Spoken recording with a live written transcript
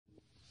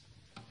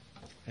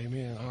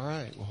Amen. All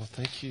right. Well,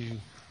 thank you,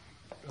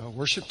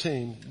 worship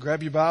team.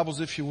 Grab your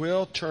Bibles, if you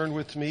will. Turn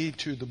with me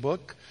to the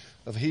book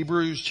of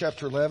Hebrews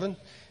chapter 11.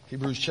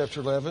 Hebrews chapter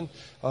 11.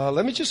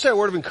 Let me just say a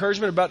word of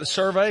encouragement about the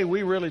survey.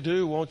 We really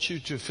do want you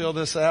to fill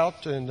this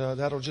out, and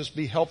that'll just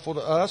be helpful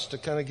to us to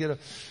kind of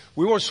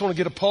we just want to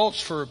get a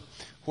pulse for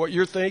what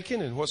you're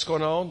thinking and what's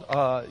going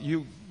on.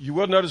 You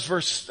will notice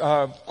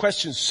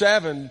question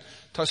 7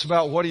 talks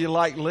about what do you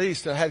like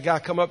least. I had a guy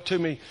come up to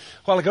me a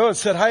while ago and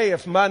said, hey,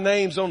 if my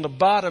name's on the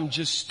bottom,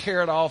 just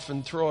tear it off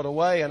and throw it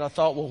away. And I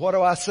thought, well, what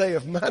do I say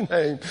if my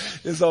name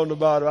is on the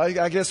bottom?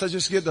 I guess I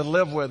just get to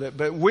live with it.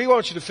 But we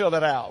want you to fill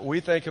that out.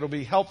 We think it'll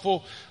be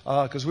helpful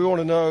because we want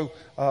to know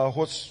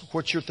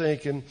what you're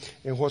thinking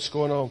and what's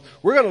going on.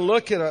 We're going to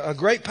look at a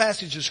great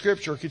passage of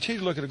Scripture,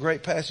 continue to look at a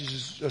great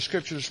passage of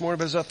Scripture this morning.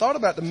 But as I thought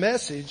about the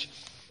message,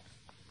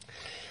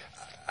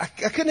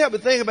 I couldn't help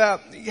but think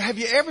about, have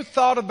you ever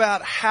thought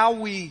about how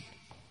we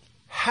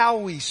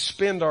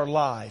spend our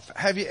life?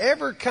 Have you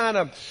ever kind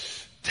of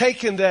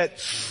taken that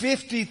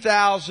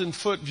 50,000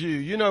 foot view?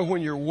 You know,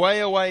 when you're way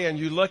away and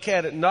you look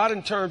at it, not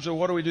in terms of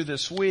what do we do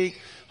this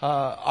week,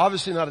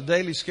 obviously not a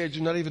daily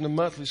schedule, not even a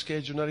monthly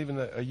schedule, not even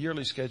a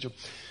yearly schedule.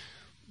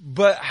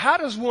 But how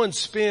does one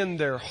spend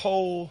their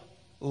whole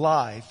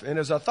life? And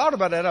as I thought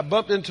about that, I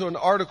bumped into an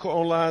article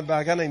online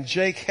by a guy named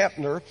Jake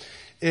Hepner,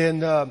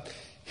 and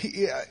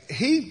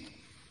he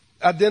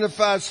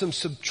identified some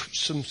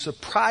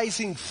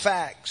surprising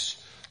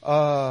facts,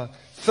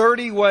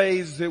 30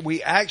 ways that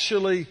we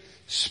actually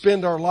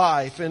spend our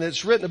life. And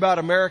it's written about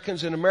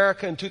Americans. In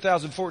America in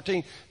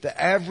 2014,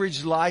 the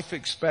average life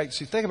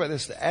expectancy, think about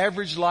this, the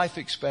average life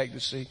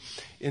expectancy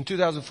in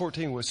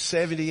 2014 was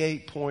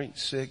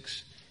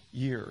 78.6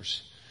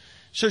 years.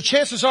 So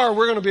chances are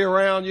we're going to be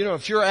around, you know,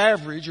 if you're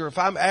average or if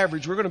I'm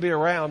average, we're going to be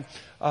around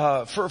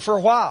for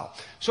a while.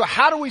 So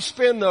how do we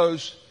spend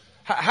those?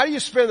 How do you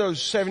spend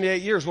those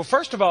 78 years? Well,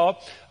 first of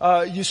all,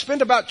 you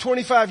spend about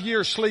 25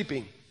 years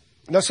sleeping.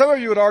 Now, some of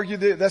you would argue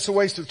that that's a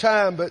waste of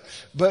time,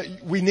 but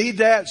we need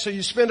that. So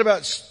you spend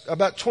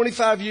about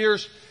 25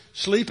 years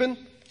sleeping.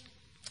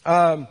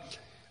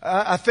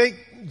 I think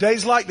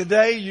days like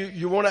today,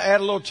 you want to add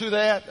a little to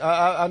that.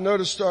 I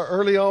noticed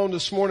early on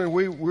this morning,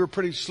 we were a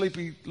pretty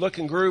sleepy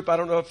looking group. I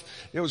don't know if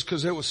it was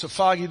because it was so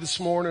foggy this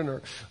morning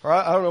or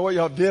I don't know what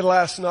y'all did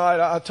last night.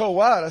 I told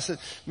Wyatt, I said,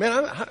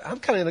 man, I'm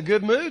kind of in a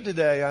good mood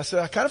today. I said,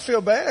 I kind of feel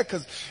bad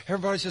because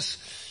everybody's just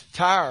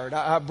tired.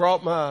 I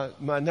brought my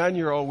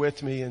 9-year-old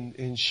with me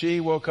and she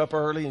woke up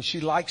early and she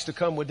likes to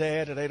come with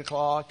Dad at 8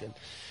 o'clock.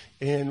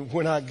 And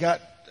when I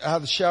got out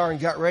of the shower and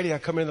got ready, I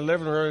come in the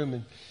living room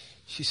and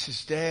she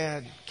says,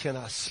 Dad, can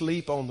I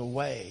sleep on the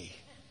way?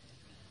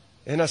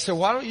 And I said,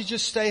 why don't you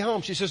just stay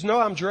home? She says,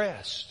 no, I'm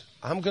dressed.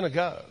 I'm going to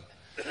go.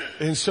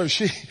 And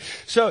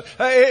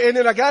and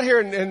then I got here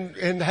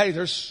and hey,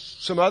 there's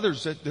some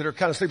others that are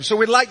kind of sleeping. So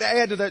we'd like to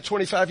add to that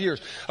 25 years.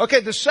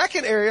 Okay. The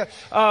second area,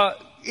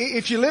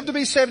 if you live to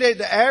be 78,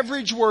 the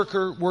average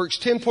worker works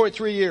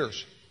 10.3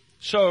 years.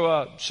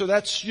 So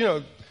that's, you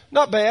know,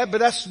 not bad, but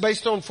that's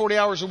based on 40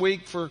 hours a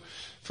week from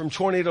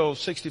 20 to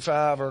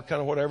 65 or kind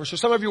of whatever. So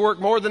some of you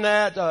work more than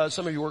that.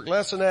 Some of you work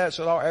less than that.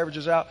 So it all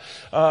averages out.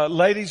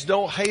 Ladies,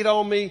 don't hate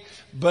on me,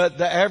 but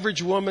the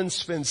average woman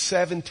spends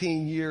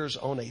 17 years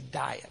on a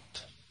diet.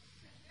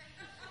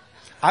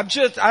 I'm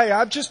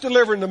just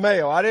delivering the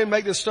mail. I didn't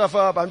make this stuff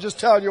up. I'm just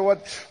telling you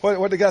what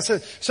the guy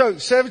said. So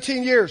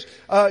 17 years.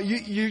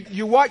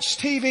 You watch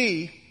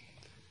TV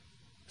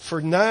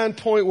for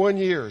 9.1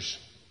 years,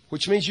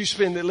 which means you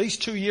spend at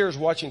least 2 years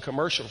watching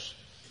commercials.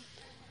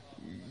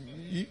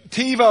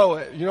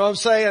 TiVo it, you know what I'm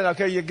saying?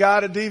 Okay, you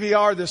gotta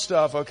DVR this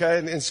stuff, okay,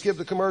 and skip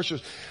the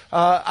commercials.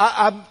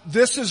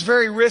 This is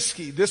very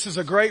risky. This is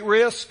a great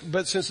risk,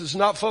 but since it's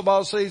not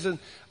football season,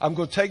 I'm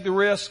gonna take the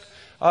risk.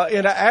 In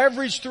an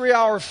average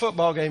 3-hour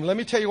football game, let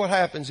me tell you what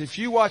happens. If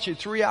you watch a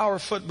 3-hour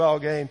football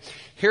game,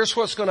 here's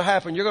what's gonna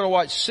happen. You're gonna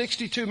watch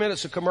 62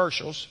 minutes of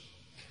commercials.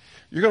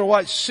 You're going to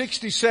watch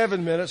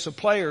 67 minutes of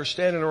players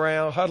standing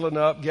around, huddling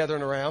up,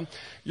 gathering around.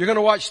 You're going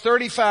to watch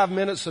 35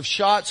 minutes of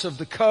shots of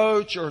the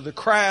coach or the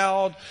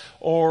crowd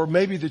or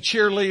maybe the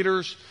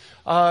cheerleaders.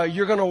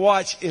 You're going to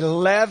watch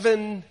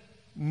 11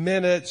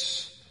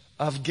 minutes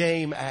of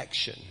game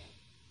action.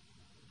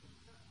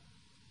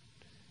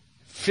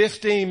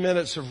 15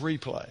 minutes of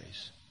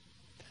replays.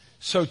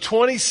 So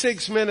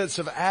 26 minutes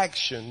of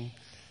action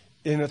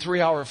in a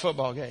 3-hour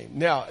football game.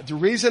 Now, the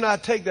reason I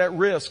take that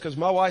risk, because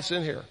my wife's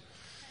in here.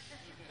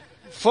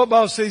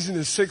 Football season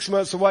is 6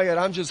 months away, and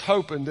I'm just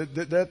hoping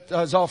that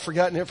is all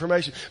forgotten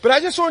information. But I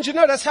just want you to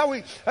know that's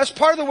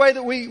part of the way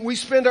that we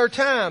spend our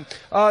time.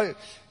 The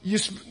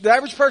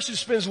average person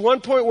spends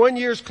 1.1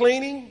 years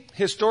cleaning.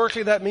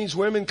 Historically, that means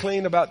women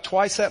clean about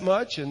twice that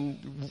much,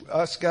 and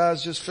us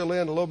guys just fill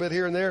in a little bit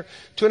here and there.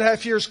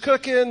 2.5 years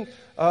cooking,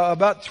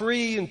 about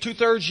 3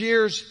 2/3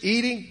 years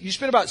eating. You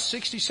spend about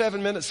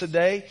 67 minutes a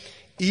day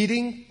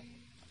eating.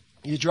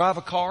 You drive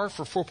a car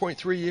for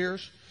 4.3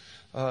 years.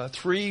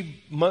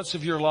 3 months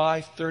of your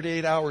life,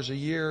 38 hours a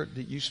year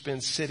that you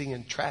spend sitting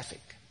in traffic.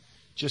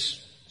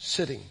 Just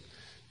sitting.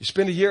 You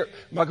spend a year.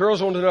 My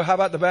girls want to know, how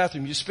about the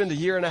bathroom? You spend a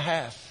year and a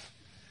half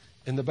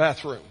in the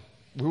bathroom.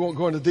 We won't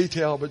go into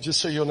detail, but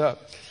just so you'll know.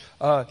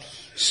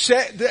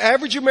 The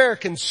average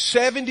American,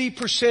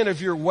 70%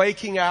 of your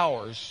waking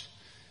hours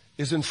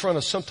is in front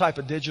of some type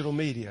of digital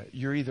media.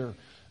 You're either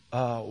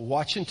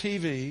watching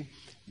TV,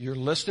 you're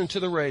listening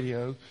to the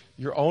radio,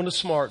 you're on a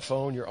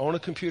smartphone, you're on a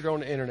computer, on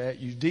the internet,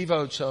 you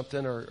devote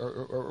something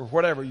or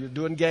whatever, you're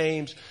doing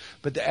games.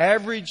 But the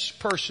average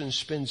person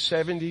spends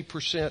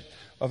 70%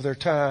 of their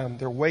time,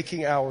 their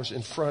waking hours,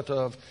 in front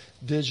of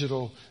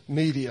digital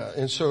media.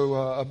 And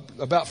so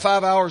about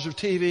 5 hours of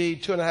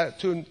TV,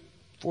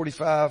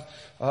 2:45,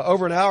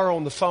 over an hour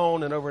on the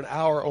phone, and over an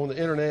hour on the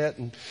internet.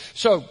 And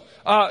so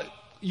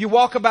you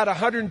walk about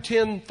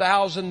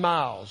 110,000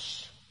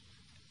 miles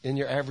in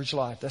your average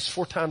life. That's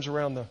 4 times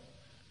around the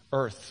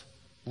earth,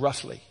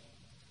 roughly.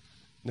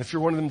 And if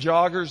you're one of them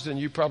joggers, then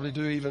you probably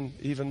do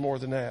even more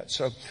than that.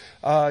 So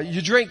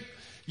you drink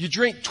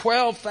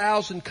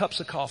 12,000 cups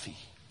of coffee.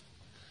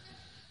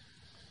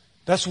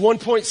 That's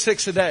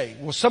 1.6 a day.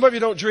 Well, some of you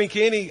don't drink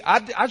any.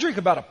 I drink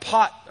about a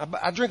pot.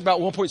 I drink about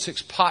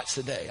 1.6 pots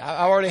a day.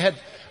 I already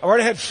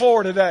had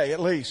 4 today, at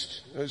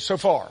least, so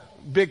far.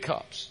 Big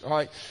cups. All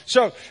right.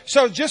 So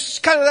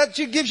just kind of that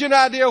gives you an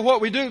idea of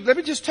what we do. Let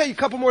me just tell you a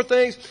couple more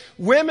things.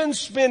 Women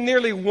spend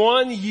nearly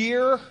 1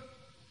 year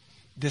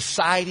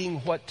deciding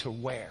what to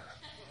wear.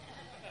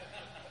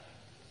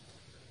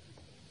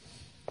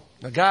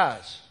 Now,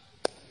 guys,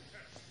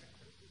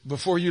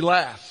 before you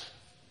laugh,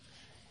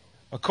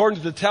 according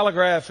to the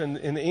Telegraph in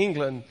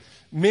England,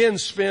 men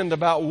spend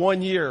about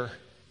 1 year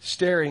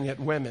staring at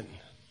women.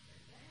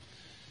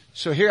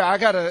 So here,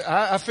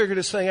 I figured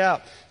this thing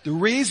out. The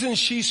reason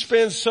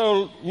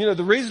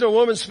the reason a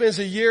woman spends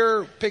a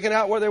year picking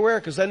out what they wear,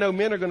 because they know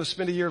men are going to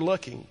spend a year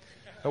looking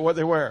at what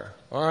they wear.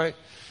 All right.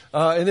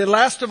 And then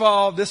last of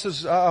all,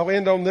 I'll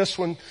end on this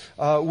one.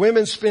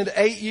 Women spend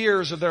 8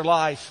 years of their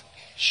life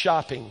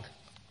shopping.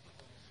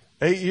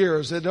 8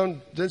 years. They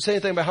doesn't say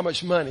anything about how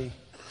much money.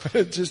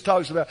 It just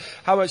talks about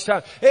how much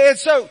time. And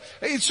so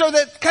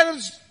that kind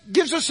of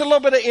gives us a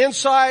little bit of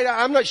insight.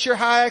 I'm not sure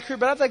how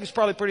accurate, but I think it's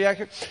probably pretty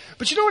accurate.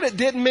 But you know what it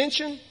didn't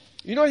mention?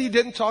 You know what he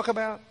didn't talk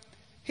about?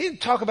 He didn't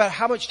talk about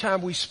how much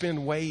time we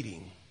spend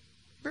waiting.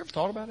 You ever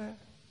thought about that?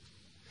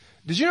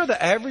 Did you know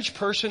the average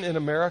person in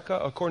America,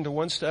 according to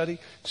one study,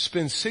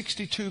 spends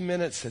 62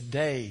 minutes a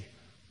day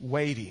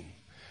waiting?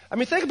 I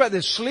mean, think about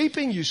this.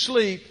 Sleeping, you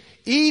sleep.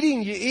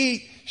 Eating, you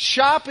eat.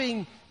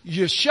 Shopping,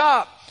 you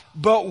shop.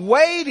 But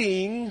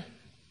waiting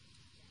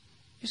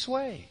is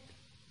wait.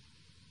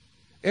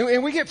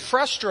 And we get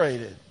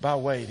frustrated by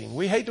waiting.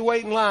 We hate to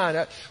wait in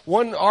line.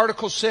 One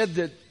article said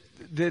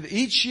that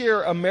each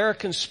year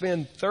Americans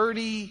spend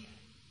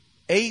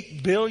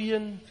 38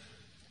 billion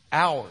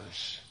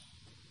hours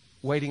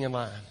waiting in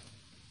line.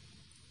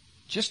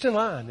 Just in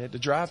line at the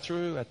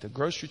drive-thru, at the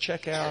grocery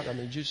checkout. I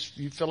mean,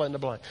 you fill in the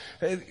blank.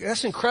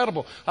 That's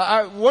incredible.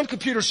 One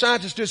computer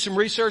scientist did some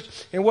research,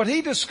 and what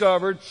he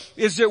discovered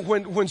is that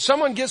when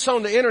someone gets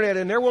on the internet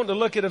and they're wanting to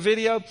look at a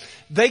video,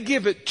 they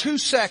give it 2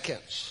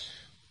 seconds.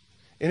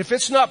 And if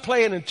it's not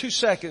playing in 2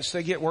 seconds,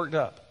 they get worked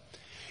up.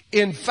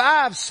 In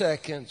 5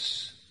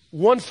 seconds,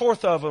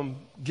 1/4 of them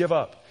give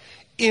up.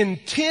 In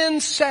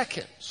 10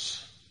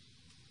 seconds,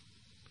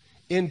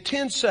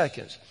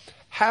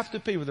 half the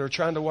people that are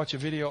trying to watch a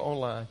video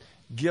online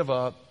give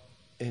up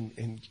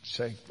and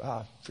say,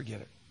 forget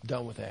it.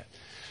 Done with that.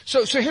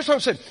 So here's what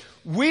I'm saying.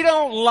 We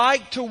don't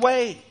like to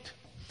wait.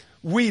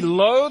 We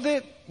loathe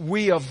it.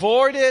 We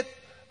avoid it.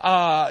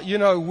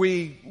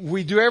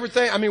 We do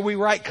everything. I mean, we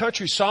write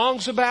country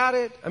songs about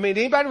it. I mean,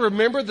 anybody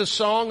remember the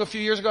song a few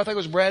years ago? I think it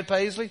was Brad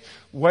Paisley,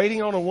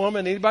 Waiting on a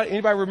Woman.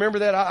 Anybody remember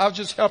that? I'll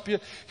just help you.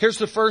 Here's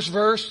the first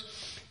verse.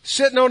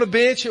 Sitting on a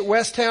bench at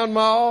West Town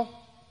Mall,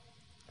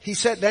 he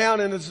sat down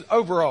in his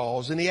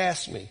overalls and he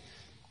asked me,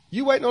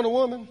 "You waiting on a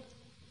woman?"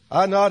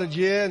 I nodded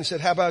yeah and said,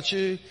 "How about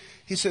you?"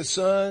 He said,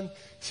 "Son,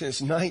 since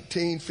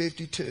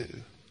 1952,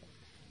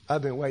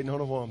 I've been waiting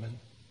on a woman."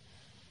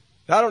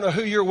 I don't know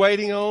who you're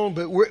waiting on,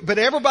 but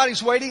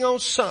everybody's waiting on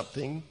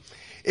something.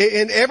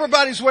 And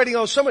everybody's waiting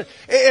on someone.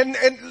 And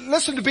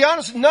listen, to be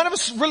honest, none of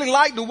us really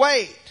like to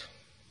wait.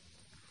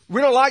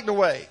 We don't like to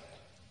wait.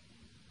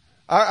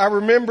 I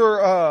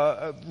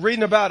remember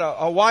reading about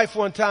a wife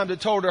one time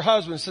that told her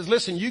husband, says,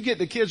 "Listen, you get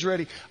the kids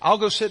ready. I'll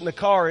go sit in the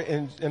car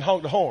and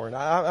honk the horn.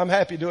 I'm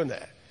happy doing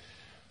that."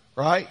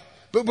 Right?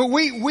 But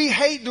we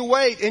hate to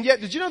wait. And yet,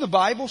 did you know the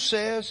Bible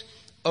says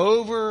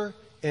over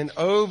and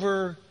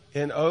over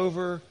and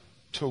over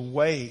to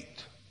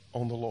wait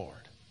on the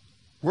Lord?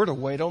 We're to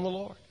wait on the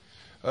Lord.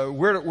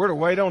 We're to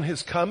wait on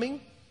His coming.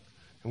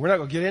 And we're not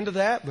going to get into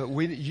that, but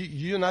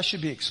you and I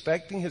should be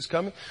expecting His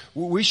coming.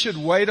 We should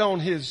wait on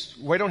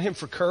Him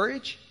for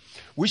courage.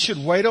 We should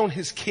wait on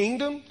His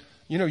kingdom.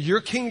 You know, your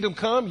kingdom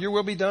come, your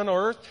will be done on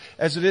earth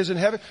as it is in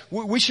heaven.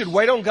 We should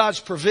wait on God's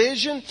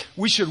provision.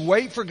 We should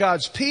wait for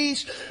God's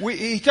peace.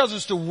 He tells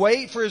us to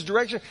wait for His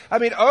direction. I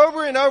mean,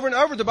 over and over and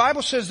over, the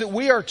Bible says that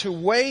we are to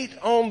wait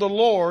on the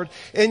Lord.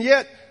 And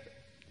yet,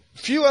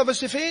 few of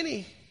us, if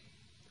any,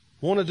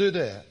 want to do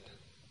that.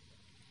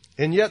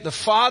 And yet the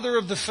father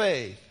of the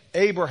faith,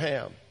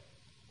 Abraham,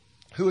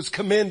 who is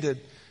commended,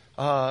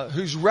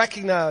 who's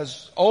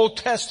recognized Old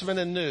Testament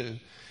and New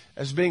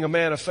as being a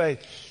man of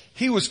faith,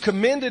 he was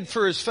commended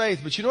for his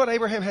faith. But you know what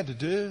Abraham had to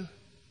do?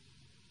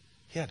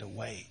 He had to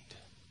wait.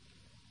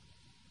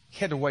 He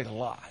had to wait a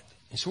lot.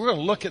 And so we're going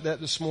to look at that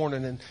this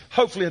morning and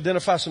hopefully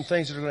identify some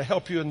things that are going to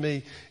help you and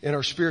me in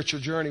our spiritual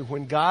journey.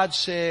 When God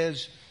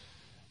says,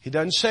 He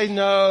doesn't say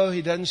no,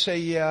 He doesn't say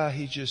yeah,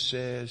 He just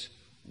says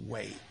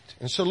wait.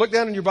 And so look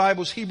down in your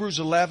Bibles, Hebrews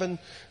 11.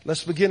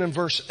 Let's begin in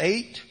verse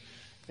 8.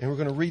 And we're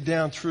going to read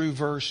down through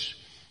verse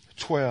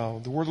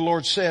 12. The word of the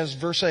Lord says,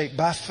 verse 8,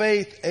 by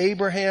faith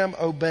Abraham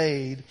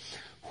obeyed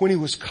when he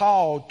was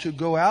called to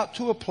go out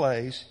to a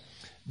place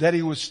that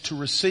he was to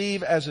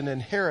receive as an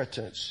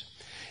inheritance.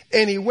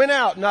 And he went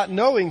out not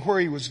knowing where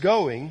he was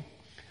going.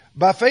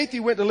 By faith he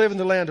went to live in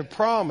the land of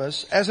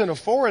promise, as in a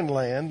foreign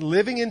land,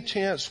 living in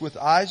tents with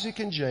Isaac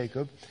and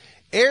Jacob,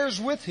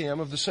 heirs with him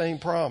of the same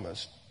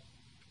promise.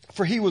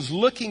 For he was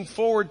looking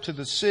forward to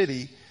the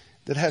city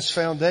that has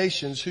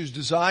foundations, whose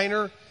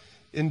designer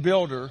and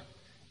builder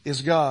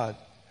is God.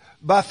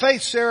 By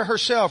faith Sarah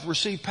herself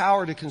received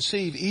power to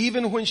conceive,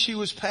 even when she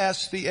was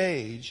past the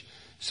age,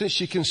 since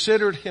she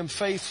considered him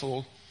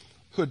faithful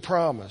who had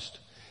promised.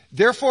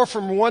 Therefore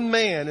from one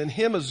man, and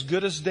him as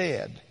good as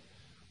dead,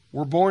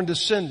 were born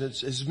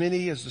descendants, as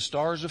many as the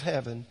stars of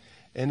heaven,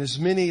 and as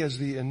many as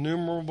the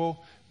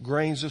innumerable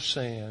grains of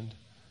sand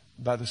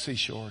by the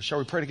seashore. Shall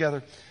we pray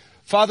together?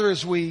 Father,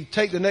 as we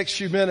take the next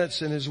few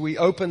minutes and as we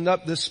open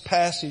up this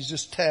passage,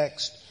 this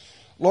text,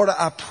 Lord,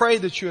 I pray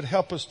that you would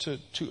help us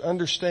to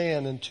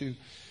understand and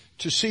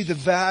to see the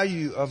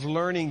value of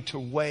learning to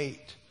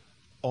wait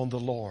on the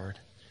Lord.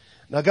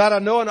 Now, God, I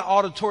know in an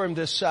auditorium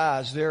this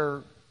size,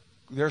 there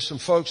are some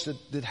folks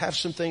that have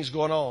some things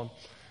going on.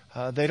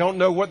 They don't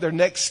know what their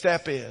next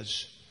step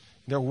is.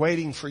 They're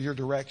waiting for your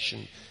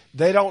direction.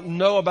 They don't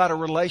know about a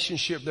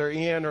relationship they're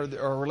in or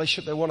a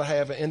relationship they want to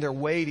have, and they're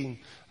waiting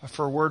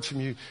for a word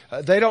from you.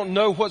 They don't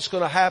know what's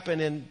going to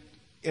happen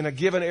in a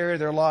given area of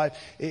their life,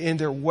 and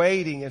they're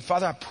waiting. And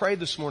Father, I pray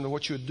this morning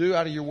what you would do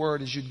out of your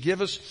word is you'd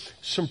give us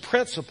some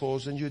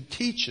principles and you'd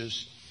teach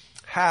us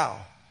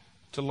how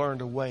to learn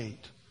to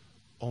wait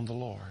on the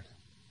Lord.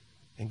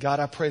 And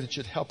God, I pray that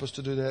you'd help us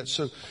to do that.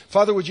 So,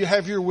 Father, would you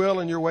have your will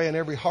and your way in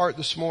every heart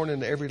this morning,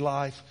 in every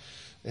life?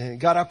 And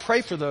God, I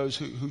pray for those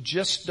who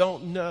just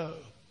don't know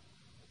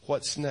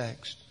what's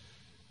next,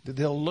 that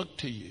they'll look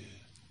to you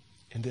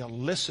and they'll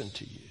listen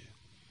to you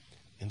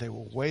and they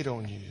will wait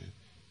on you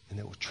and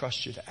they will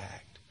trust you to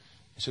act.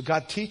 And so,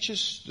 God, teach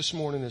us this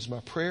morning is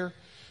my prayer.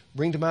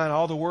 Bring to mind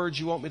all the words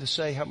you want me to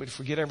say. Help me to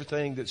forget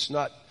everything that's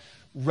not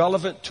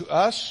relevant to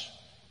us.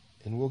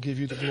 And we'll give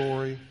you the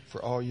glory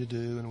for all you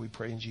do. And we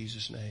pray in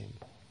Jesus' name.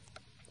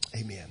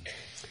 Amen.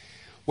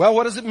 Well,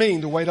 what does it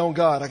mean to wait on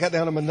God? I got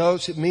down in my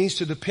notes. It means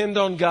to depend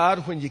on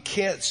God when you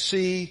can't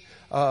see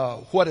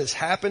what is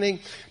happening.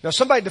 Now,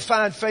 somebody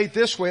defined faith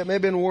this way. It may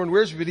have been Warren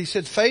Wiersbe, but he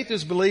said faith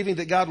is believing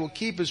that God will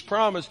keep his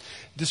promise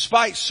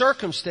despite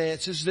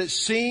circumstances that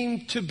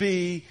seem to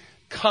be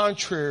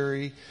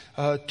contrary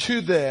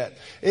to that.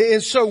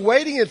 And so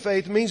waiting in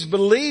faith means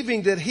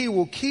believing that he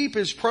will keep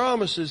his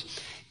promises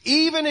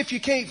even if you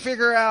can't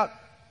figure out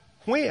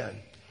when,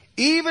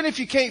 even if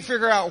you can't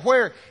figure out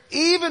where,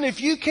 even if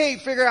you can't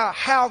figure out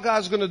how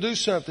God's going to do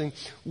something.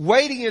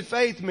 Waiting in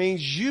faith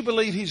means you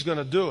believe he's going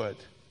to do it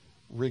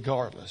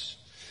regardless.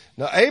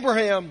 Now,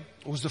 Abraham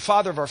was the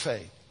father of our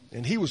faith,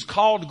 and he was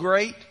called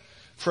great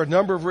for a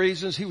number of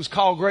reasons. He was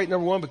called great,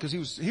 number one, because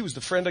he was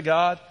the friend of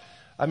God.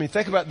 I mean,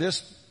 think about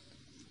this.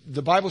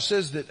 The Bible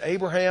says that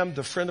Abraham,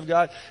 the friend of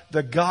God,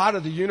 the God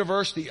of the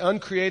universe, the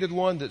uncreated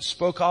one that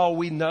spoke all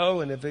we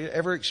know and have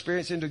ever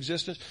experienced into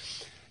existence,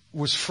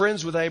 was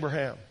friends with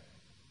Abraham.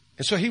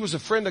 And so he was a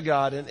friend of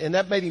God, and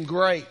that made him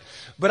great.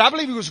 But I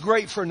believe he was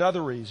great for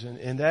another reason,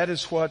 and that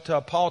is what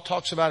Paul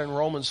talks about in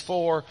Romans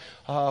 4,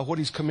 what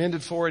he's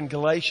commended for in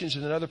Galatians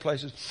and in other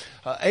places.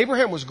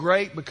 Abraham was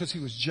great because he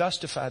was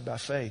justified by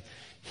faith.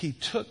 He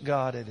took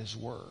God at his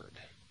word.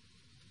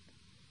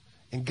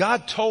 And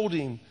God told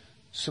him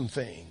some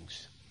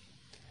things.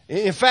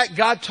 In fact,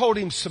 God told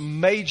him some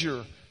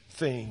major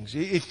things.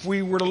 If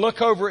we were to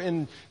look over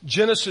in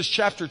Genesis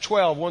chapter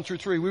 12, 1 through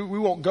 3, we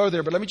won't go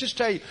there, but let me just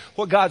tell you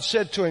what God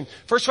said to him.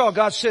 First of all,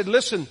 God said,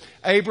 listen,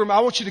 Abram,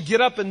 I want you to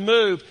get up and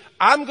move.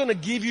 I'm going to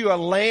give you a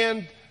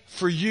land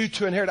for you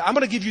to inherit. I'm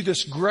going to give you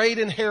this great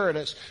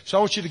inheritance. So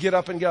I want you to get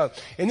up and go.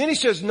 And then he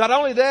says, not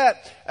only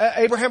that,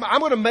 Abraham, I'm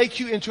going to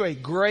make you into a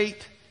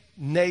great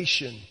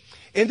nation.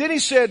 And then he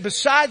said,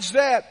 besides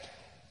that,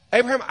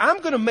 Abraham,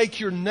 I'm going to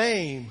make your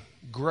name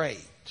great.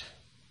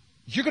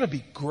 You're going to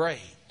be great.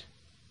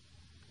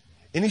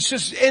 And he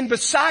says, and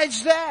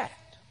besides that,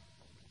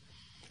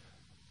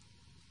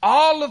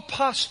 all of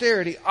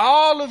posterity,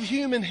 all of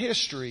human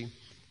history,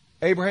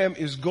 Abraham,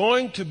 is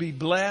going to be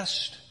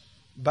blessed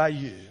by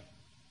you.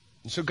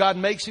 And so God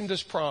makes him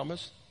this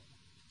promise.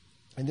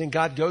 And then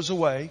God goes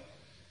away.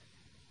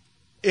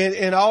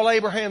 And all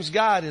Abraham's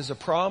got is a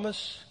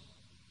promise.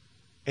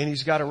 And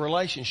he's got a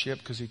relationship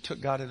because he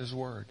took God at his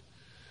word.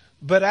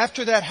 But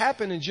after that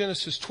happened in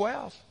Genesis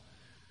 12,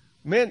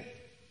 man,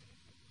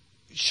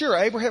 sure,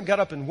 Abraham got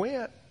up and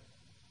went.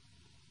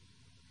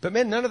 But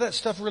man, none of that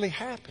stuff really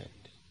happened.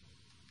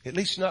 At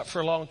least not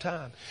for a long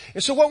time.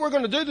 And so what we're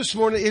going to do this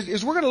morning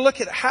is we're going to look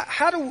at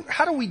how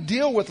do we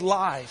deal with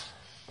life?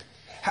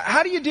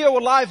 How do you deal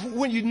with life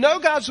when you know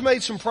God's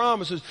made some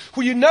promises,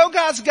 when you know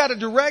God's got a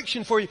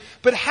direction for you,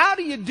 but how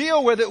do you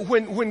deal with it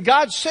when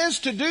God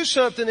says to do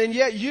something and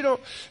yet you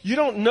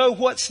don't know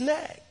what's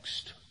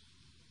next?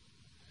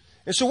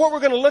 And so what we're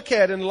going to look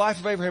at in the life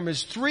of Abraham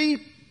is 3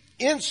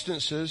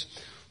 instances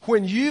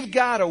when you've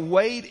got to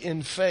wait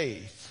in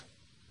faith,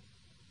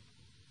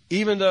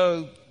 even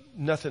though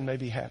nothing may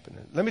be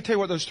happening. Let me tell you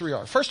what those 3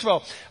 are. First of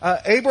all,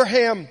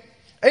 Abraham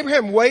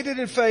waited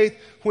in faith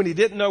when he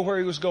didn't know where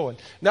he was going.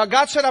 Now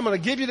God said, I'm going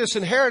to give you this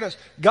inheritance.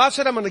 God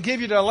said, I'm going to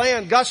give you the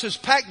land. God says,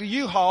 pack the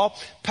U-Haul,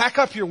 pack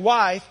up your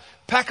wife,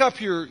 pack up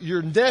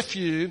your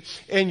nephew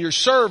and your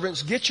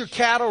servants, get your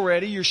cattle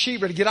ready, your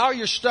sheep ready, get all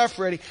your stuff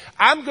ready.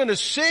 I'm going to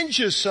send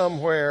you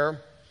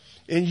somewhere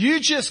and you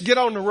just get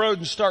on the road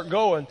and start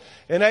going.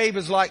 And Abe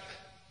is like,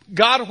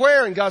 God,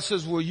 where? And God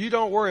says, well, you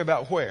don't worry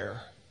about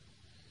where.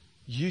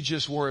 You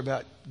just worry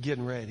about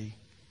getting ready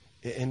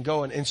and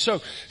going. And so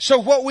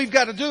what we've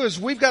got to do is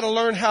we've got to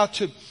learn how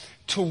to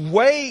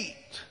wait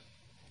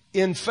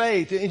in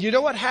faith. And you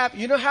know what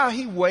happened? You know how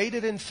he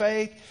waited in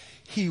faith?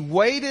 He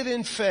waited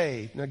in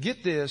faith. Now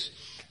get this,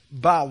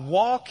 by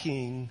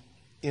walking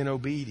in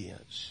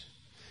obedience.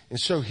 And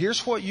so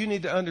here's what you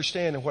need to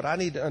understand and what I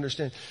need to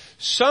understand.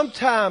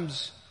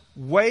 Sometimes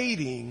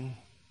waiting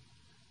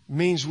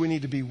means we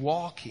need to be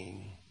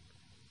walking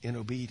in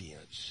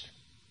obedience.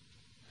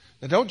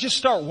 Now don't just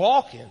start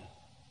walking,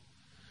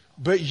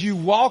 but you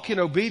walk in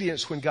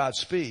obedience when God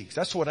speaks.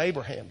 That's what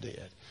Abraham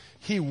did.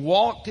 He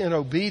walked in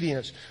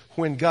obedience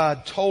when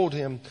God told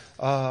him,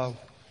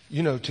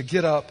 to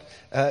get up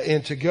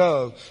and to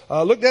go.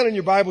 Look down in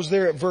your Bibles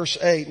there at verse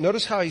 8.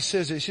 Notice how he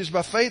says it. He says,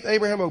 by faith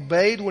Abraham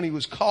obeyed when he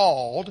was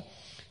called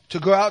to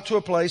go out to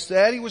a place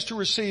that he was to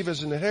receive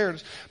as an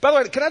inheritance. By the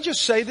way, can I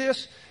just say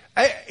this?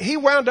 He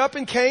wound up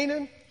in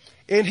Canaan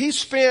and he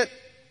spent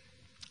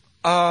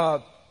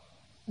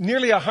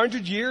nearly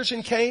 100 years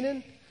in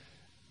Canaan,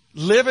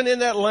 living in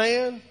that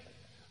land.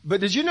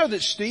 But did you know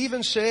that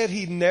Stephen said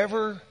he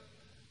never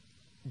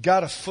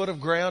got a foot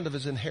of ground of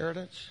his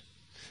inheritance?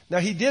 Now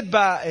he did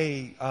buy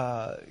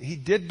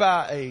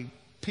a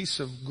piece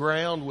of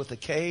ground with a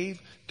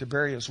cave to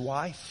bury his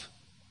wife.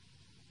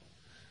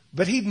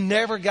 But he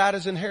never got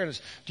his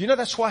inheritance. Do you know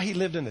that's why he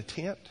lived in a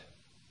tent?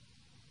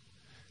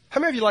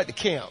 How many of you like to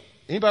camp?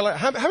 Anybody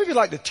how many of you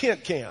like to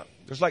tent camp?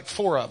 There's like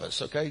 4 of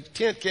us, okay?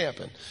 Tent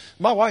camping.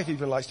 My wife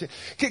even likes tent.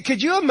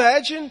 Could you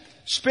imagine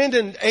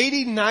spending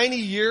 80, 90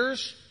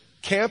 years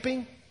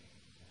camping?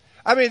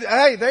 I mean,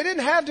 hey, they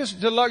didn't have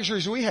the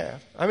luxuries we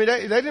have. I mean,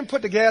 they didn't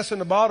put the gas in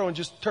the bottle and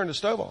just turn the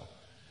stove on.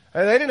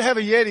 And they didn't have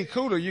a Yeti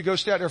cooler. You go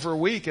stay out there for a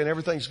week and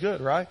everything's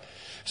good, right?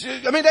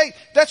 I mean,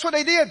 that's what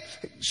they did.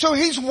 So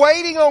he's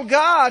waiting on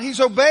God. He's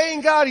obeying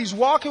God. He's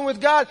walking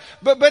with God.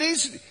 But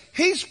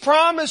he's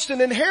promised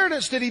an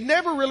inheritance that he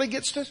never really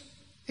gets to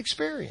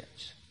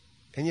experience.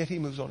 And yet he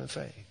moves on in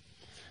faith.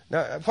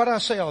 Now, why do I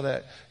say all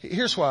that?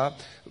 Here's why.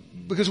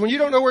 Because when you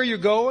don't know where you're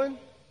going,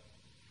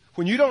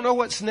 when you don't know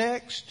what's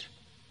next,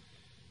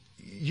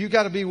 you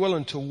got to be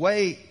willing to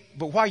wait.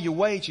 But while you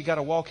wait, you got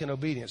to walk in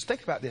obedience.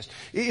 Think about this.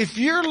 If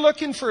you're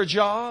looking for a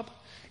job,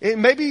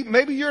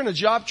 maybe you're in a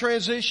job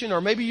transition,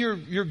 or maybe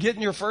you're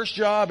getting your first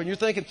job and you're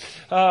thinking,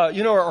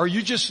 or are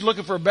you just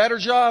looking for a better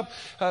job?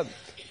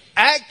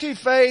 Active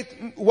faith,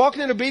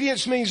 walking in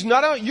obedience means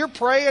not only you're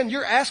praying,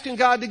 you're asking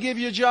God to give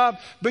you a job,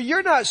 but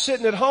you're not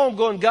sitting at home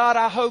going, God,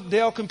 I hope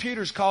Dell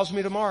Computers calls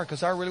me tomorrow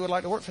because I really would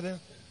like to work for them.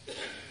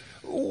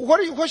 What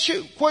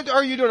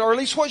are you doing? Or at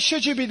least what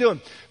should you be doing?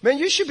 Man,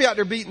 you should be out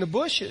there beating the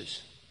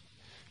bushes.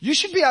 You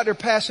should be out there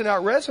passing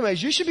out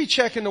resumes. You should be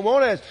checking the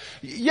want ads.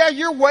 Yeah,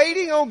 you're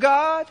waiting on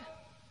God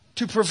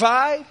to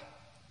provide,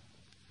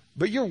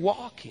 but you're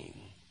walking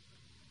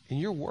and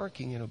you're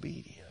working in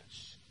obedience.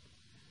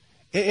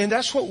 And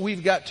that's what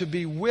we've got to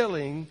be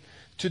willing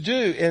to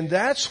do. And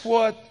that's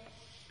what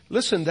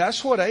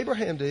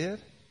Abraham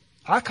did.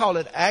 I call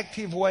it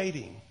active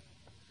waiting.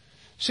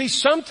 See,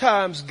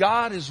 sometimes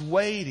God is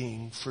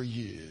waiting for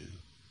you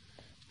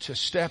to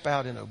step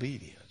out in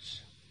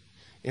obedience.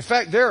 In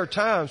fact, there are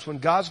times when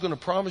God's going to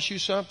promise you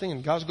something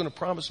and God's going to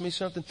promise me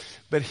something,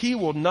 but He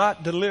will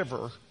not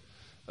deliver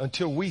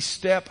until we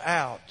step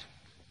out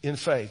in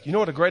faith. You know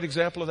what a great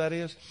example of that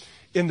is?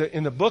 In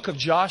the book of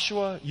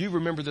Joshua, you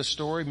remember this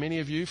story, many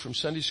of you from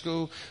Sunday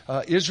school.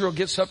 Israel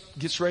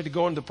gets ready to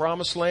go into the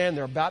promised land.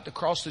 They're about to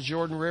cross the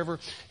Jordan River.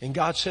 And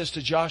God says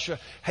to Joshua,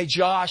 hey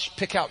Josh,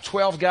 pick out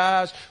 12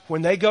 guys.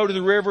 When they go to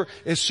the river,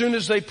 as soon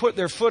as they put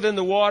their foot in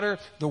the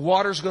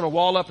water's going to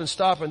wall up and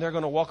stop and they're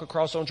going to walk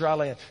across on dry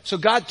land. So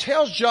God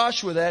tells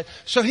Joshua that.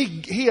 So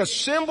he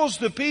assembles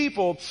the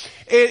people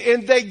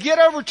and they get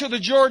over to the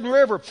Jordan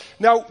River.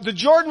 Now, the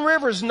Jordan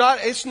River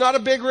it's not a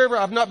big river.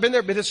 I've not been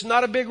there, but it's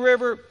not a big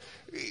river.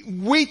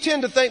 We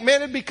tend to think,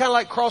 man, it'd be kind of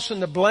like crossing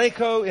the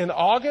Blanco in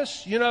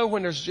August,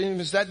 when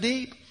it's that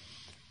deep.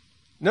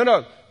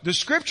 No. The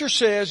scripture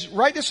says,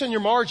 write this in your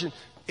margin.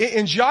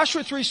 In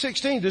Joshua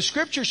 3:16, the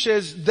scripture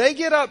says they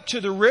get up to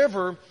the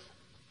river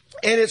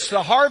and it's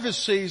the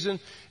harvest season,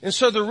 and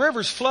so the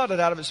river's flooded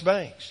out of its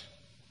banks.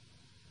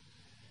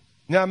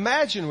 Now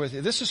imagine with you,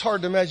 this is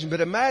hard to imagine,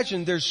 but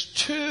imagine there's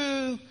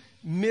 2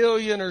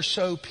 million or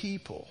so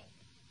people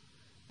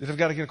that have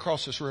got to get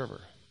across this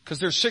river. Because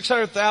there's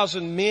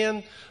 600,000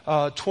 men,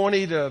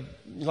 20 to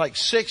like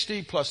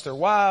 60, plus their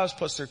wives,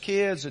 plus their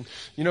kids. And,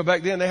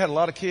 back then they had a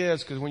lot of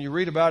kids, because when you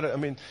read about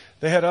it,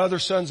 they had other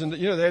sons, and, they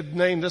had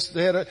named this,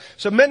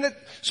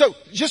 so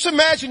just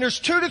imagine there's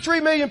 2 to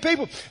 3 million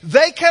people.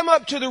 They come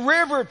up to the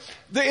river,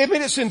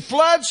 it's in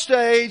flood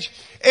stage,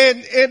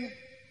 and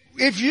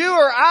if you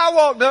or I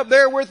walked up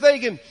there, we're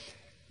thinking,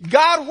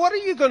 God, what are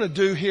you going to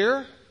do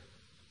here?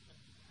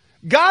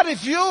 God,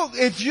 if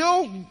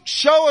you'll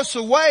show us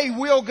a way,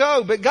 we'll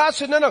go. But God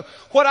said, no.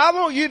 What I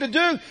want you to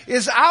do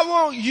is I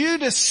want you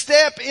to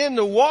step in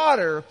the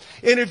water.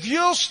 And if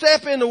you'll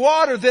step in the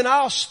water, then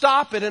I'll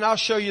stop it and I'll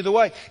show you the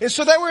way. And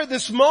so they were at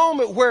this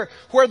moment where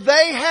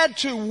they had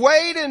to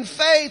wait in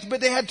faith, but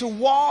they had to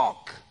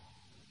walk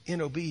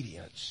in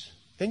obedience.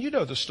 And you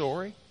know the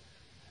story.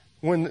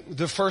 When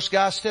the first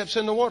guy steps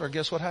in the water,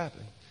 guess what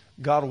happened?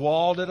 God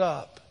walled it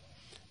up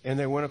and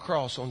they went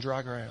across on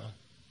dry ground.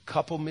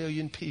 Couple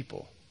million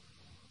people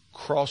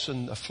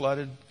crossing a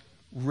flooded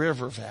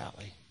river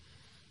valley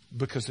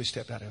because they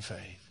stepped out in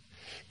faith.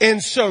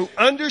 And so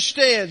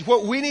understand,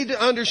 what we need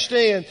to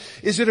understand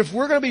is that if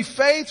we're going to be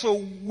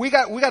faithful, we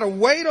got to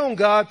wait on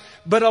God.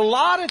 But a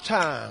lot of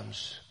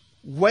times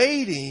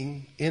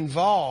waiting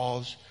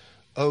involves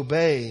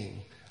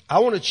obeying. I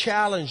want to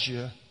challenge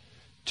you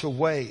to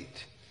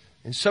wait.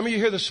 And some of you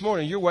here this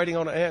morning, you're waiting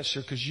on an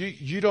answer because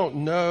you don't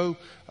know,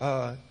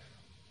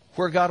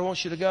 where God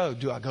wants you to go.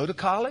 Do I go to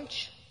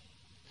college?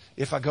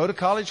 If I go to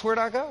college, where do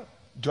I go?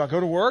 Do I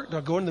go to work? Do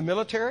I go in the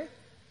military?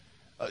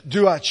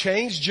 Do I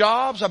change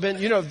jobs?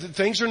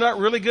 Things are not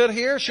really good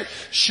here.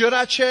 Should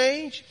I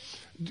change?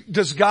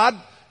 Does God,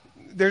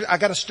 I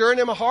got a stirring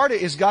in my heart.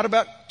 Is God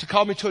about to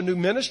call me to a new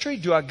ministry?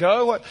 Do I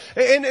go?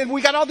 And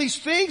we got all these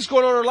things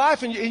going on in our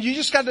life, and you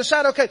just got to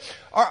decide, okay,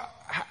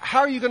 how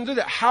are you going to do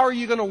that? How are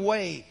you going to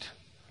wait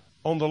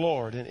on the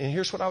Lord? And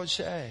here's what I would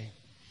say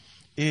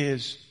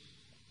is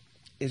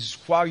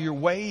while you're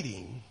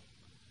waiting,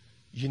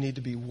 you need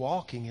to be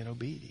walking in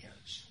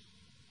obedience.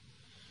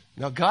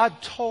 Now,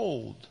 God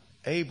told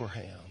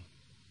Abraham,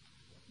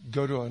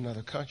 go to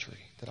another country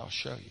that I'll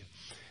show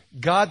you.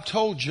 God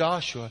told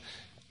Joshua,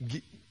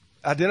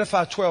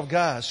 identify 12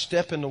 guys,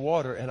 step in the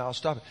water, and I'll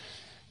stop it.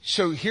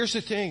 So here's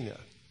the thing, though.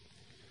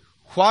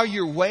 While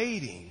you're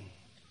waiting,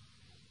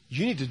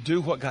 you need to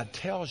do what God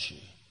tells you.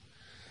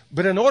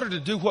 But in order to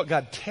do what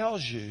God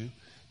tells you,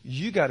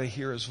 you got to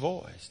hear His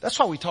voice. That's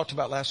why we talked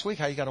about last week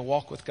how you got to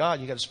walk with God.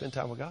 You got to spend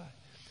time with God.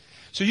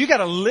 So you got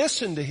to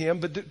listen to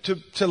Him, but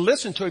to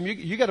listen to Him,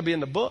 you got to be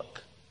in the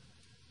book.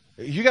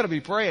 You got to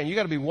be praying. You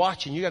got to be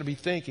watching. You got to be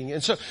thinking.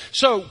 And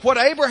so what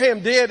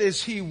Abraham did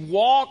is he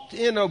walked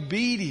in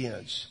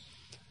obedience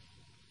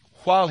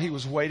while he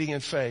was waiting in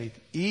faith,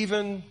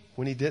 even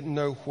when he didn't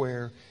know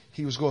where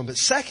he was going. But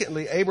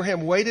secondly,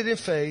 Abraham waited in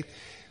faith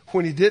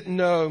when he didn't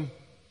know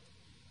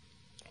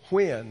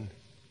when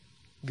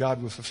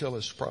God would fulfill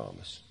His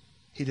promise.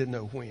 He didn't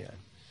know when.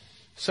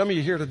 Some of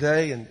you here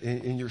today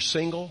and you're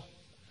single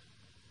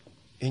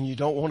and you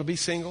don't want to be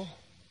single.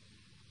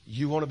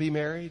 You want to be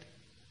married.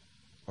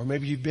 Or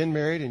maybe you've been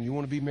married and you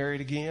want to be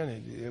married again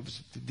and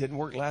it didn't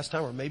work last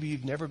time. Or maybe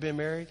you've never been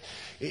married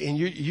and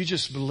you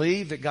just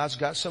believe that God's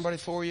got somebody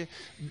for you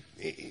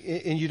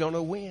and you don't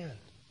know when.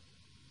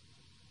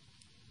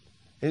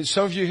 And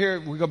some of you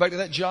here, we go back to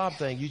that job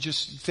thing.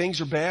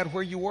 Things are bad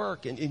where you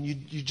work and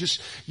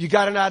you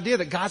got an idea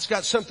that God's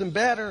got something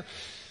better,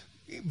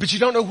 but you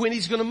don't know when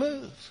He's going to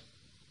move.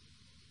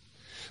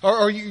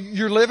 Or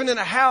you're living in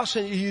a house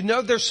and you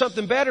know there's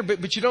something better,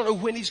 but you don't know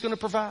when He's going to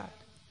provide.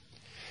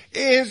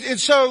 And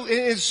so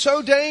it's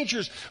so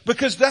dangerous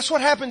because that's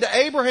what happened to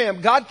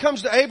Abraham. God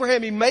comes to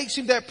Abraham. He makes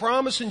him that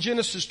promise in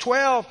Genesis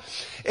 12.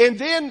 And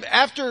then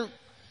after,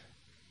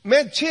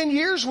 10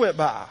 years went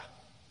by.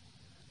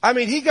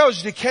 He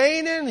goes to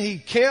Canaan. He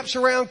camps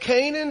around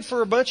Canaan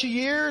for a bunch of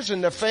years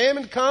and the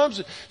famine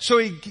comes. So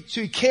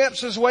he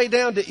camps his way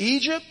down to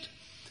Egypt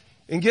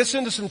and gets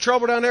into some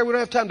trouble down there. We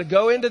don't have time to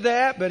go into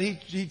that, but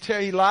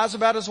he lies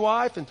about his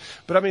wife.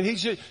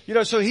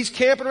 So he's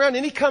camping around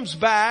and he comes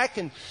back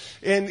and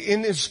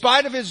in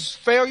spite of his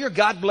failure,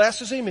 God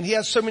blesses him and he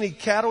has so many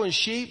cattle and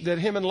sheep that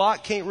him and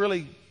Lot can't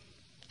really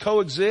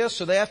coexist.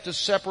 So they have to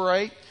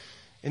separate.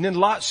 And then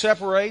Lot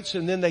separates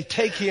and then they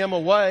take him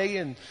away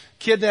and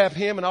kidnap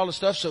him and all this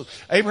stuff. So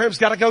Abraham's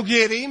got to go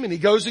get him and he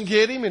goes and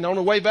get him. And on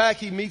the way back,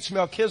 he meets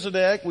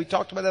Melchizedek. We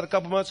talked about that a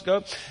couple months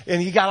ago.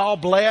 And he got all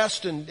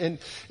blessed. And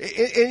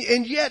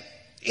yet,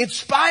 in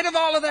spite of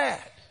all of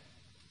that,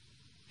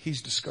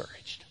 he's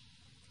discouraged.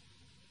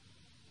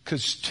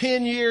 Because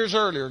 10 years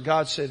earlier,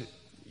 God said,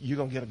 You're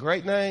going to get a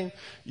great name.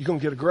 You're going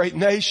to get a great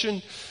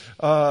nation.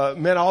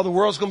 Man, all the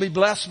world's going to be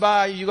blessed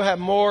by you. You're going to have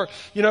more,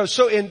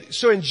 so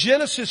in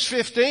Genesis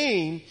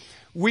 15,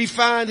 we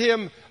find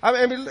him,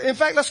 in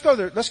fact, let's go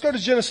there. Let's go to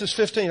Genesis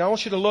 15. I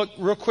want you to look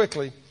real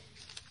quickly.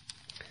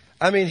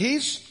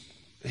 He's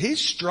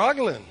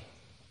struggling.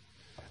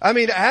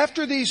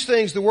 After these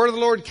things, the word of the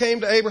Lord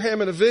came to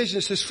Abraham in a vision.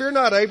 It says, "Fear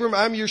not, Abram,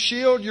 I'm your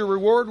shield. Your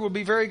reward will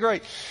be very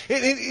great."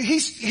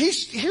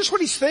 Here's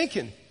what he's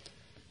thinking.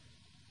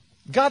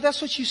 God,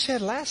 that's what you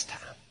said last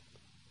time.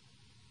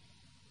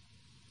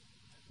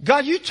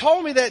 God, you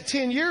told me that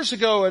 10 years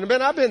ago, and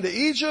man, I've been to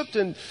Egypt,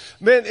 and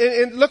man,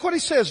 and look what he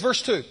says,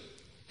 verse 2.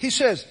 He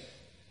says,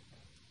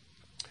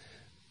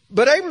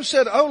 "But Abram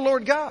said, O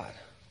Lord God,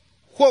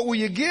 what will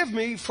you give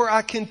me, for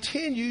I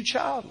continue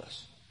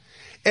childless?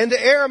 And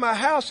the heir of my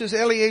house is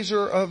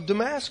Eliezer of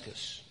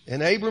Damascus."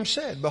 And Abram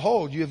said,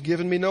 "Behold, you have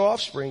given me no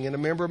offspring, and a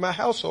member of my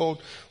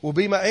household will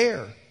be my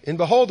heir." And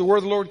behold, the word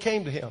of the Lord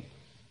came to him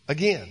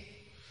again.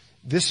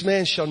 "This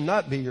man shall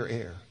not be your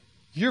heir.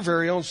 Your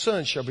very own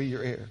son shall be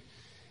your heir."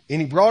 And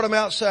he brought him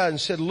outside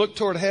and said, "Look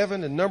toward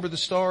heaven and number the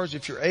stars,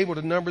 if you're able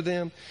to number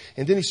them."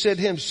 And then he said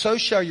to him, "So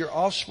shall your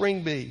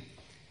offspring be."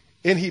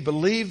 And he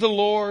believed the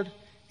Lord,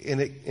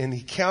 and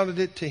he counted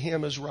it to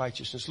him as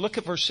righteousness. Look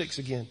at verse 6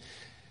 again.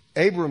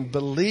 Abram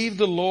believed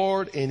the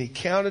Lord, and he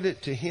counted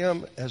it to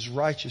him as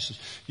righteousness.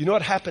 You know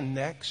what happened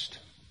next?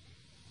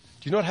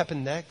 Do you know what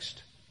happened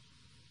next?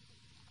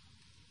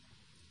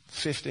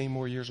 15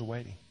 more years of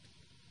waiting.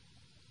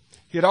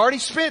 He had already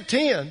spent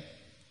 10.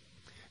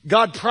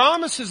 God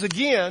promises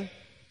again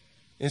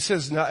and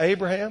says, "Now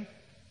Abraham,"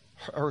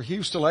 or he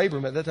was still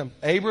Abram at that time,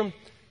 "Abram,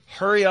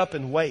 hurry up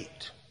and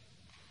wait."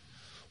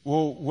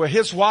 Well,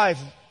 his wife,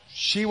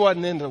 she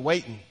wasn't into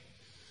waiting.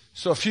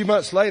 So a few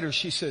months later,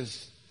 she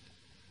says,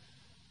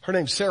 her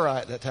name's Sarai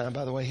at that time,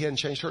 by the way. He hadn't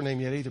changed her name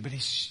yet either. But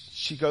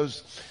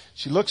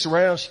she looks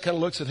around. She kind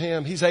of looks at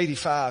him. He's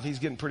 85. He's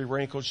getting pretty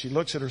wrinkled. She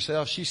looks at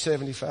herself. She's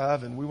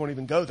 75, and we won't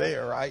even go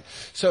there, right?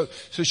 So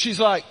she's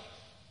like,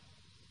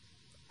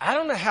 I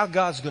don't know how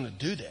God's going to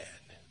do that.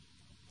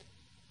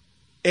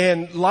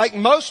 And like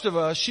most of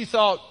us, she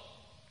thought,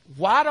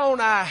 why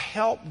don't I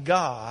help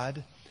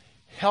God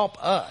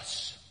help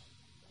us?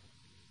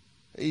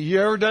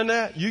 You ever done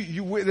that?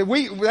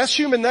 That's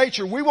human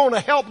nature. We want to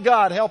help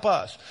God help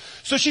us.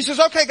 So she says,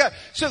 "Okay, God.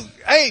 So,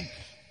 hey,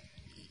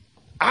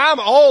 I'm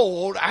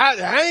old.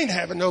 I ain't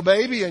having no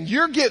baby, and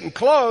you're getting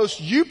close.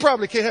 You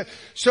probably can't have."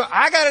 So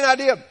I got an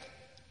idea.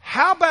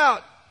 How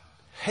about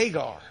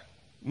Hagar,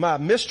 my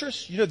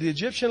mistress? The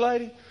Egyptian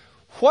lady.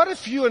 What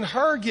if you and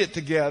her get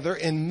together,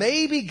 and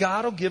maybe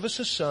God will give us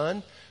a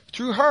son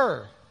through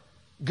her?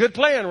 Good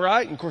plan,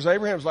 right? And of course,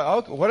 Abraham's like,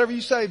 "Okay, whatever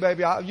you say,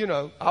 baby,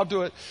 I'll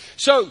do it."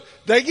 So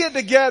they get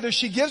together.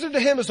 She gives her to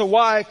him as a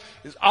wife.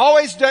 It's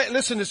always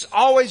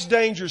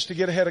dangerous to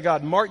get ahead of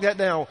God. Mark that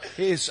down.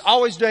 It's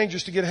always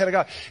dangerous to get ahead of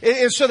God.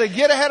 And so they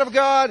get ahead of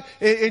God.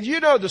 And you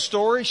know the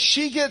story.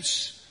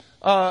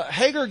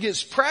 Hagar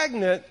gets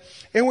pregnant.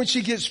 And when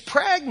she gets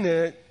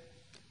pregnant,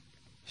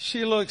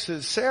 she looks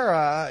at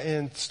Sarai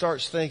and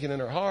starts thinking in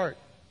her heart,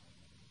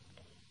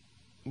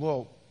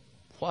 well,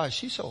 why is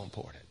she so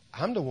important?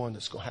 I'm the one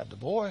that's going to have the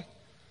boy.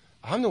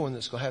 I'm the one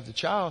that's going to have the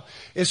child.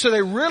 And so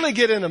they really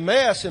get in a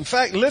mess. In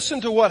fact, listen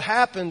to what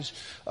happens.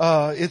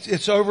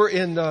 It's over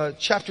in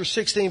chapter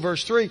 16,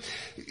 verse 3.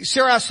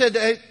 Sarai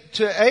said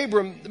to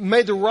Abram,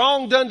 "May the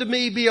wrong done to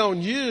me be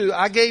on you.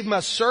 I gave my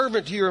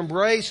servant to your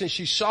embrace, and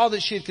she saw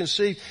that she had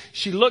conceived.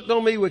 She looked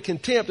on me with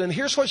contempt." And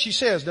here's what she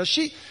says. Now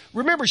she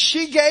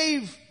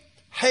gave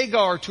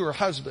Hagar to her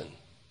husband.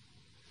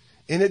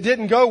 And it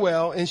didn't go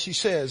well. And she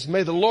says,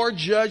 "May the Lord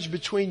judge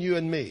between you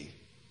and me."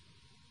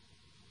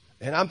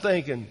 And I'm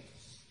thinking,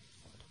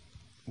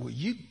 well,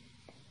 you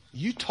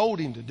told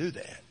him to do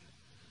that.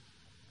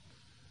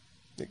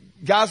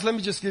 Guys, let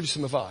me just give you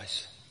some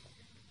advice.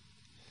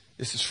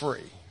 This is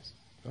free.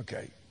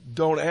 Okay.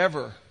 Don't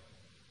ever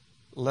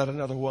let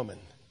another woman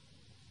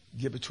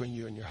get between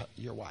you and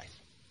your wife.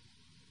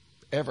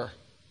 Ever.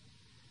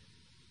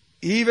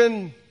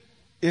 Even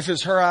if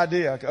it's her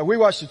idea. We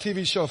watched a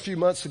TV show a few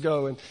months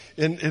ago,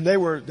 and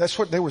that's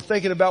what they were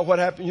thinking about, what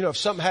happened, if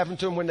something happened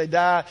to them when they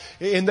die,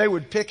 and they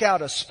would pick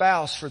out a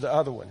spouse for the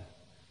other one.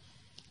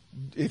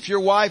 If your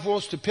wife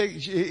wants to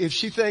pick, if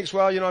she thinks,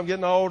 well, I'm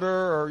getting older,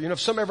 or, if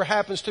something ever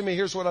happens to me,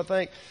 here's what I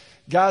think.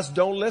 Guys,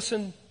 don't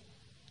listen.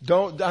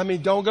 Don't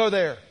go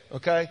there.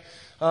 Okay?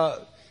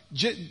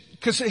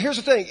 Cause here's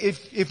the thing.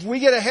 If we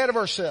get ahead of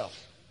ourselves,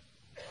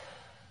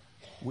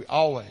 we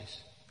always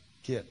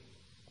get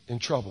in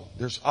trouble.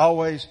 There's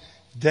always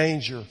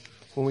danger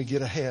when we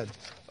get ahead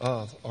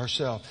of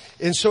ourselves.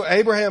 And so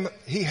Abraham,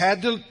 he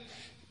had to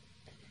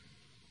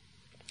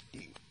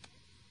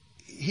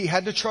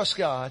trust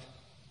God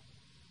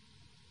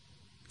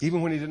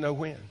even when he didn't know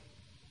when.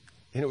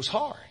 And it was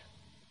hard.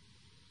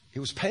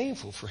 It was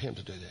painful for him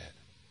to do that.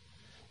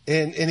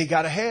 And he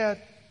got ahead,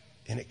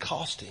 and it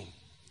cost him.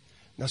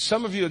 Now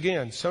some of you,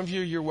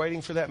 you're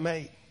waiting for that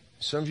mate.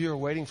 Some of you are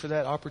waiting for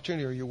that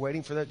opportunity, or you're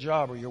waiting for that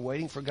job, or you're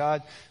waiting for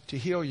God to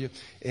heal you.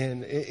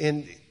 And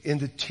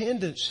the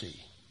tendency,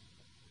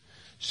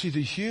 see,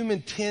 the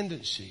human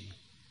tendency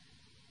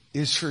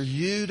is for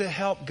you to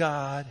help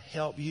God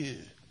help you.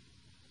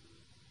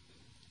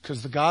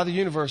 Because the God of the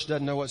universe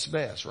doesn't know what's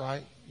best,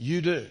 right?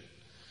 You do.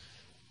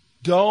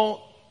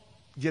 Don't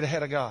get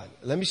ahead of God.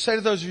 Let me say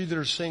to those of you that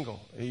are single,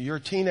 you're a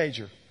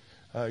teenager,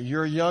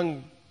 you're a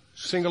young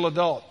single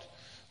adult,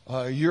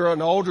 you're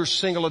an older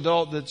single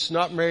adult that's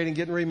not married and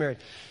getting remarried.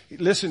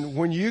 Listen,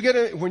 when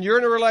you're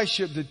in a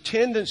relationship, the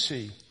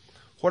tendency,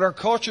 what our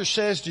culture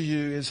says to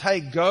you is, hey,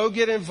 go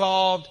get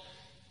involved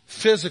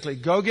physically.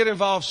 Go get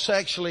involved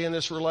sexually in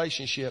this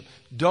relationship.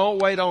 Don't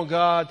wait on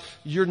God.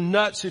 You're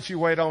nuts if you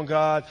wait on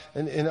God,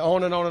 and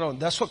on and on and on.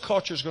 That's what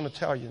culture is going to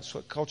tell you. That's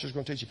what culture is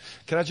going to teach you.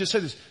 Can I just say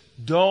this?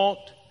 Don't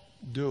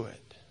do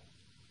it.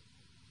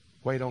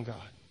 Wait on God.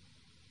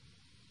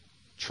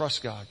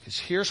 Trust God. Because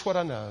here's what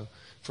I know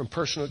from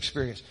personal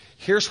experience.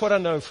 Here's what I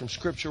know from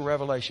scriptural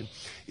revelation.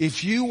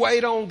 If you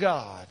wait on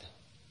God,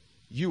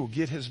 you will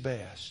get His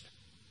best.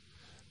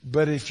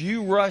 But if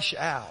you rush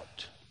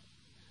out,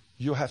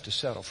 you'll have to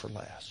settle for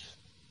less.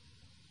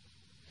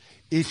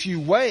 If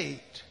you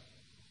wait,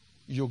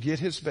 you'll get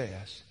His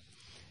best.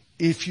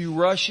 If you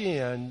rush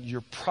in,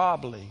 you're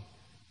probably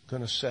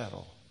going to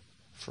settle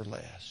for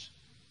less.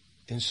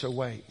 And so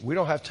wait. We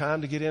don't have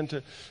time to get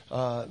into,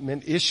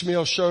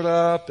 Ishmael showed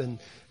up and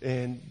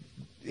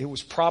it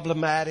was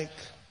problematic.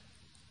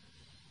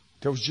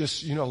 There was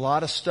just, a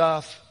lot of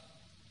stuff.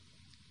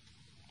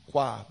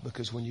 Why?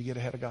 Because when you get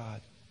ahead of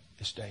God,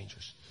 it's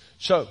dangerous.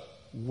 So,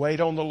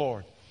 wait on the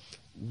Lord.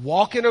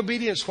 Walk in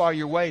obedience while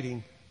you're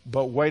waiting,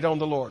 but wait on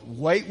the Lord.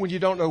 Wait when you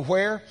don't know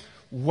where.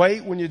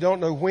 Wait when you don't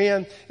know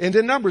when. And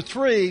then number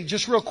 3,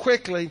 just real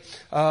quickly,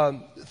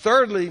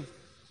 thirdly,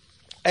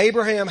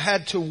 Abraham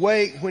had to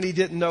wait when he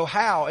didn't know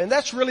how. And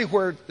that's really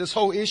where this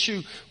whole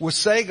issue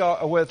with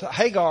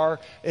Hagar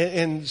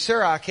and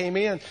Sarai came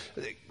in.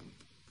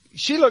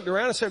 She looked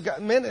around and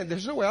said, man,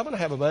 there's no way I'm going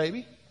to have a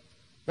baby.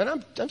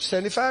 Man, I'm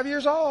 75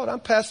 years old.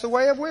 I'm past the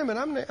way of women.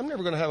 I'm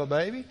never going to have a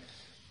baby.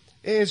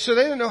 And so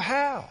they didn't know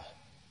how.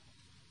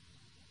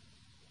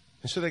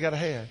 And so they got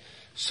ahead.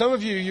 Some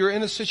of you, you're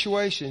in a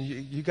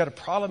situation, you got a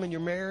problem in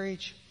your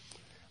marriage.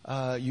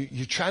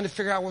 You're trying to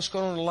figure out what's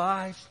going on in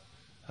life.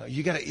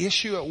 You got an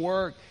issue at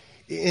work.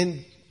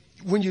 And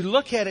when you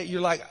look at it,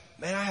 you're like,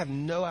 man, I have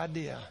no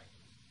idea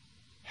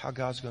how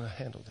God's going to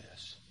handle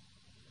this.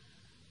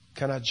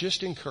 Can I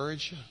just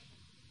encourage you?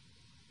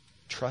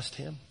 Trust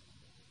Him.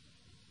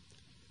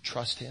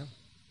 Trust Him.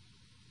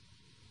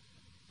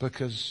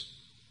 Because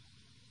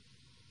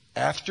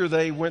after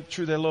they went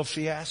through their little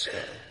fiasco,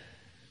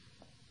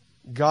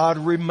 God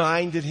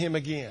reminded him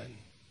again,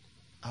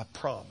 I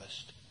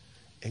promised.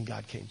 And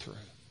God came through.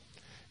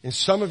 And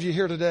some of you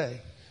here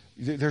today,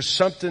 there's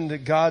something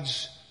that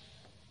God's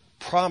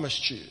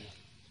promised you.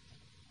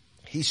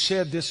 He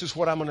said, this is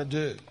what I'm going to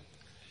do.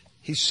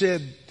 He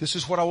said, this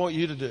is what I want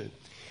you to do.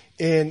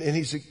 And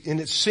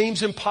it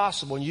seems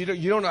impossible. And you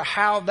don't know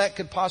how that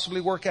could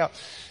possibly work out.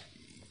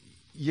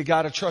 You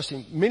got to trust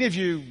Him. Many of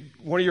you,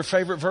 one of your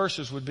favorite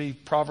verses would be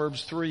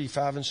Proverbs 3,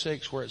 5, and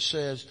 6, where it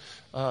says,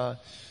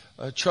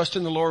 trust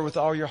in the Lord with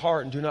all your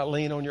heart and do not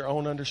lean on your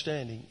own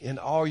understanding. In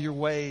all your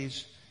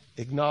ways,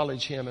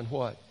 acknowledge Him, and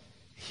what?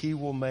 He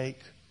will make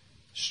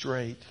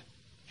straight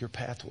your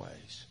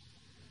pathways.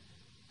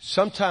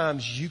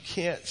 Sometimes you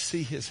can't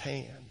see His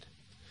hand.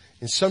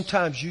 And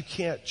sometimes you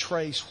can't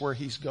trace where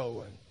He's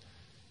going.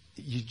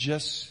 You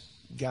just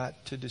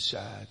got to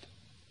decide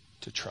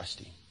to trust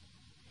Him.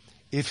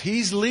 If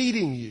He's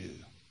leading you,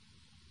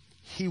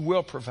 He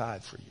will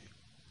provide for you.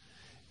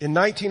 In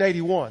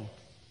 1981,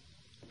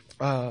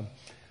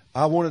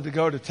 I wanted to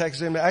go to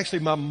Texas A&M. Actually,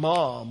 my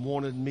mom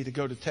wanted me to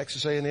go to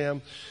Texas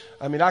A&M.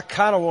 I mean, I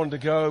kind of wanted to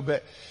go,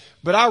 but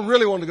I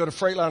really wanted to go to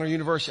Freightliner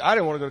University. I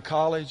didn't want to go to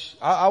college.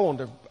 I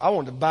wanted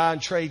to buy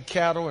and trade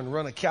cattle and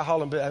run a cow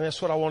hauling business. I mean,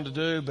 that's what I wanted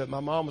to do. But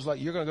my mom was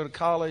like, "You're going to go to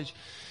college."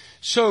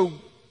 So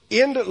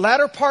in the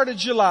latter part of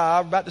July,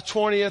 about the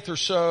 20th or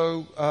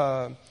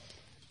so,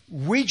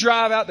 we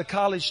drive out to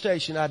College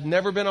Station. I'd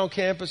never been on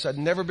campus. I'd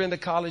never been to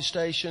College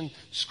Station.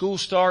 School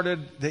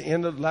started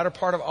the latter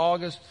part of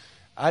August.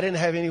 I didn't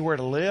have anywhere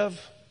to live.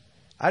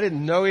 I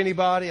didn't know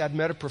anybody. I'd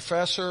met a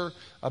professor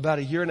about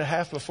a year and a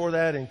half before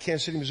that in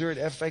Kansas City, Missouri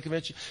at FFA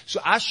convention.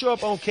 So I show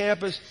up on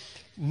campus,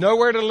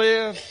 nowhere to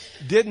live,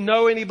 didn't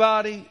know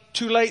anybody,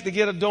 too late to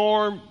get a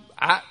dorm.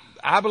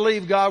 I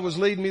believe God was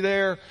leading me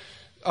there.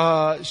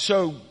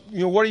 So,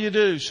 what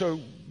do? So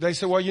they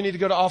said, well, you need to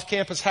go to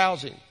off-campus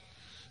housing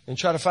and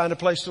try to find a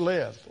place to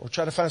live or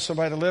try to find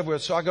somebody to live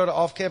with. So I go to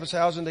off-campus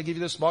housing. They give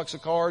you this box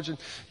of cards and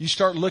you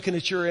start looking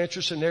at your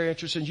interests and their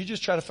interests and you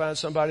just try to find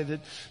somebody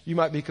that you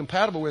might be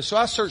compatible with. So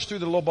I searched through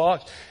the little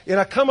box and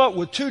I come up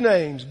with 2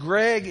 names,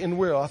 Greg and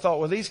Will. I thought,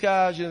 well, these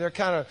guys, they're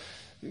kind of,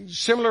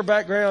 similar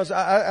backgrounds.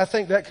 I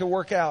think that could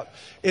work out.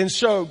 And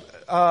so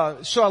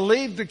I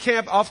leave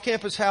the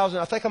off-campus housing.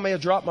 I think I may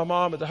have dropped my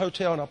mom at the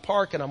hotel, and I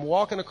park, and I'm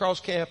walking across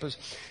campus.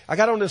 I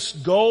got on this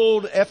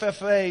gold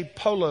FFA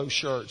polo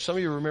shirt. Some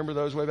of you remember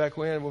those way back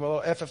when with my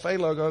little FFA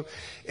logo.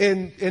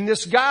 And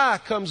this guy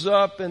comes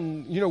up,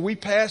 and, we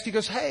passed. He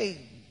goes,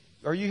 "Hey,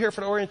 are you here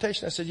for the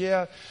orientation?" I said,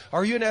 "Yeah."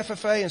 "Are you an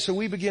FFA?" And so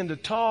we began to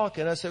talk,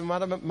 and I said,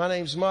 my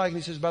name's Mike. And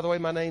he says, "By the way,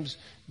 my name's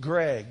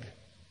Greg."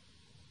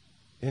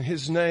 And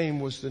his name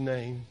was the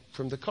name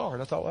from the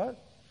card. I thought,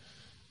 what?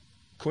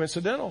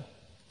 Coincidental.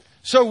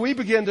 So we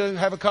began to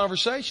have a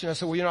conversation. I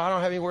said, "Well, I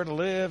don't have anywhere to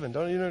live, and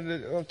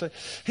don't."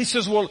 He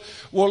says, well,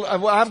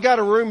 I've got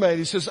a roommate.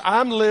 He says,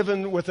 "I'm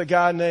living with a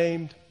guy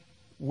named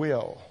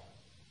Will,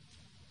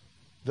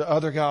 the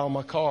other guy on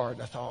my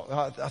card." I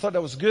thought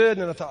that was good,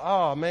 and then I thought,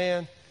 oh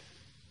man,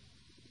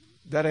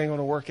 that ain't going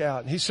to work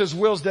out. And he says,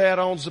 "Will's dad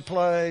owns the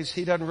place.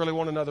 He doesn't really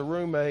want another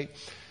roommate,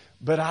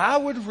 but I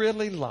would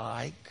really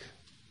like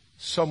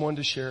someone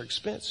to share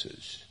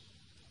expenses.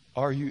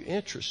 Are you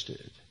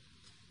interested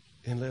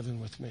in living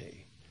with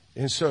me?"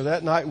 And so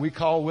that night we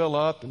call Will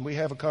up and we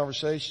have a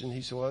conversation.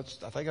 He said, "Well,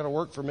 I think it'll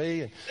work for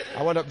me." And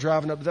I went up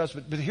driving up to us.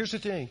 But here's the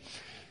thing.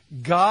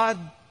 God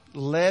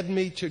led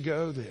me to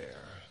go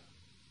there,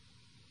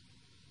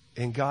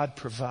 and God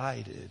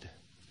provided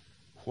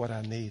what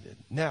I needed.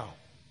 Now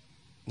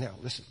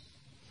listen,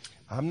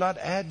 I'm not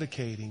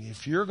advocating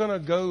if you're going to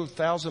go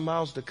 1,000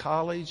 miles to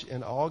college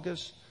in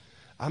August,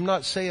 I'm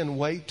not saying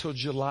wait till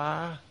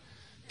July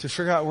to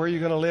figure out where you're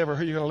going to live or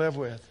who you're going to live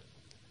with.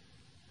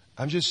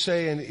 I'm just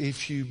saying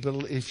if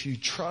you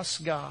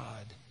trust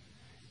God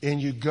and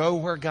you go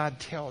where God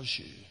tells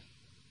you,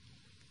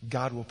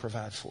 God will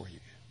provide for you.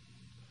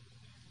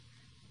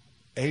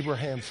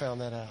 Abraham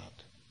found that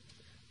out.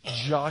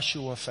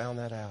 Joshua found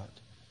that out.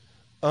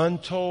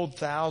 Untold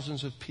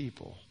thousands of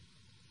people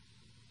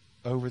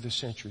over the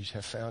centuries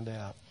have found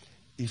out.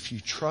 If you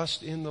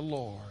trust in the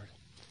Lord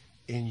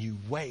and you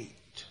wait,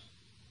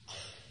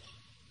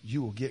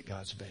 you will get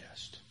God's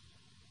best.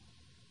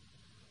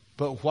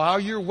 But while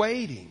you're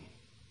waiting,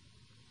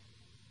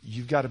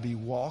 you've got to be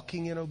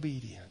walking in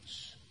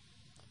obedience.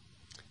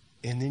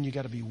 And then you've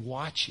got to be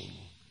watching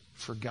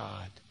for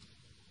God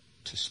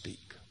to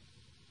speak.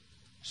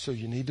 So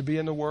you need to be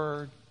in the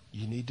Word.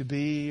 You need to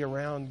be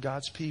around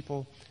God's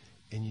people.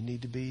 And you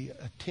need to be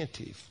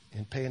attentive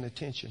and paying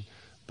attention.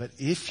 But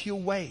if you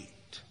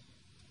wait,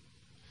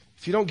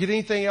 if you don't get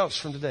anything else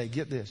from today,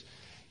 get this.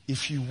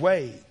 If you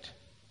wait,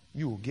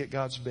 you will get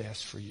God's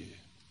best for you.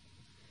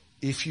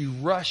 If you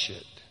rush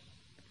it,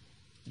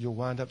 you'll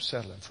wind up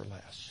settling for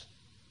less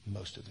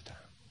most of the time.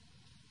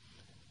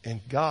 And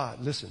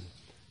God, listen,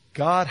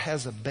 God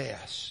has a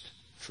best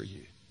for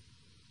you.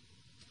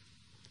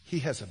 He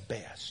has a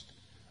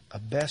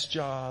best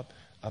job,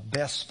 a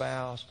best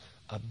spouse,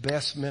 a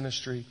best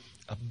ministry,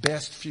 a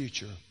best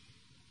future.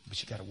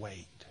 But you got to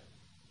wait.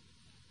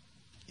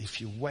 If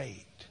you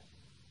wait,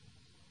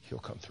 He'll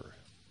come through.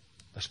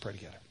 Let's pray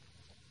together.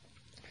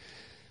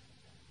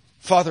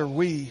 Father,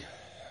 we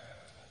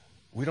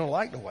don't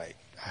like to wait.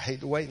 I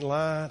hate to wait in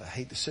line. I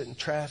hate to sit in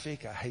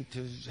traffic. I hate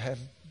to have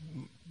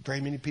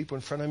very many people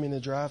in front of me in the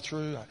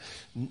drive-thru.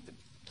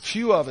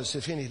 Few of us,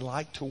 if any,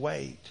 like to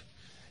wait.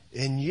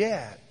 And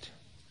yet,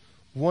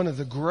 one of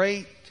the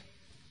great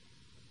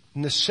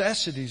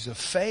necessities of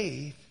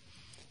faith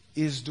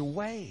is to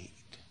wait.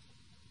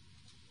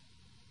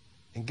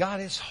 And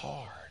God, it's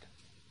hard.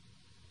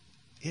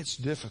 It's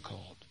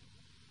difficult.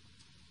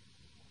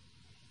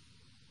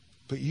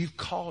 But you've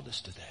called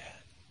us to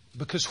that.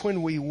 Because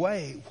when we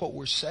wait, what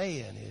we're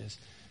saying is,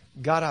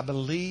 God, I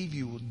believe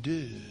you will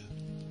do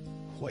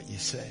what you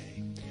say.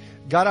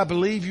 God, I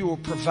believe you will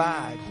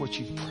provide what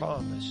you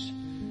promised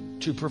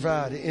to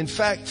provide. In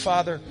fact,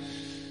 Father,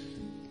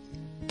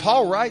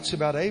 Paul writes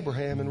about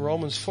Abraham in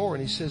Romans 4,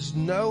 and he says,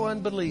 no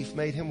unbelief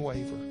made him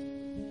waver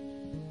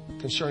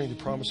concerning the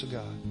promise of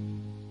God.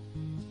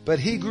 But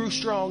he grew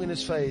strong in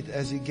his faith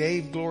as he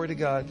gave glory to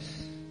God,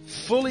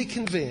 fully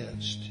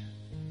convinced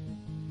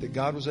that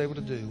God was able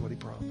to do what he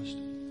promised.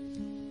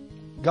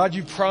 God,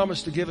 you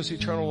promised to give us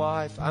eternal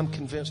life. I'm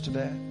convinced of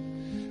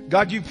that.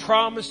 God, you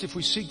promised if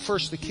we seek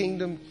first the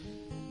kingdom,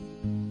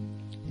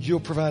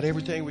 you'll provide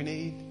everything we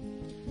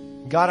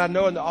need. God, I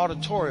know in the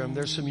auditorium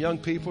there's some young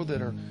people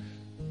that are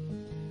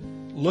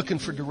looking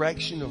for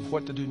direction of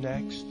what to do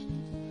next.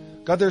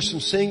 God, there's some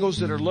singles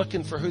that are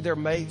looking for who their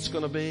mate's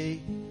going to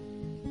be.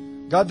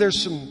 God,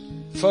 there's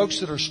some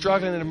folks that are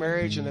struggling in a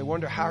marriage and they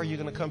wonder, how are you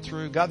going to come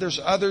through? God, there's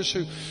others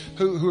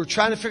who are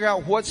trying to figure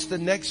out what's the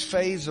next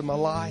phase of my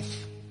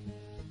life.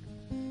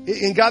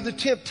 And God, the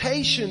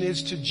temptation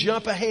is to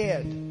jump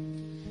ahead,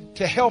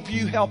 to help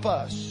you help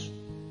us.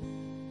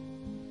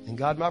 And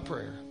God, my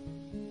prayer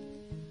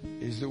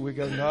is that we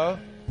go, no,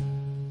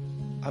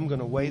 I'm going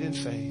to wait in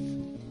faith.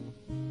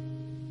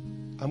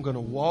 I'm going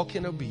to walk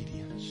in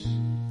obedience.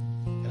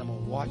 And I'm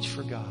going to watch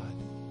for God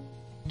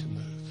to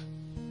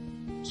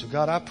move. So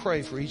God, I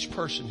pray for each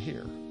person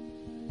here.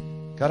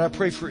 God, I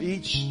pray for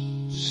each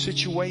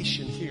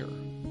situation here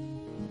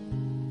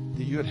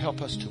that you would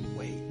help us to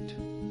wait.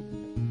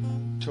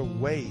 to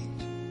wait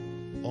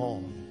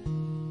on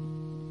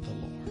the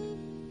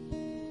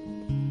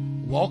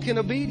Lord. Walk in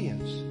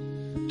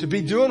obedience. To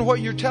be doing what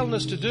you're telling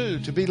us to do.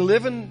 To be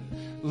living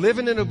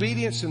in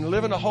obedience and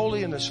living a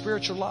holy and a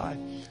spiritual life.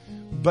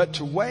 But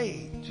to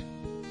wait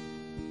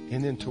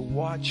and then to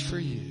watch for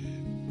you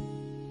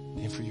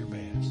and for your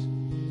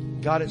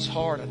best. God, it's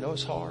hard. I know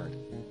it's hard.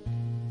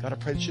 God, I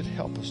pray that you'd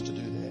help us to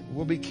do that.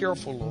 We'll be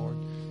careful, Lord,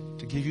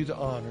 to give you the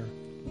honor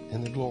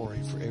and the glory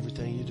for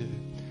everything you do.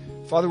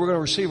 Father, we're going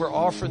to receive our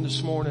offering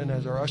this morning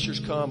as our ushers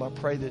come. I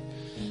pray that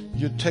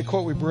you'd take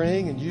what we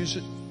bring and use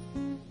it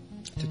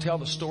to tell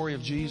the story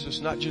of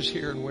Jesus, not just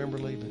here in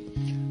Wimberley,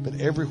 but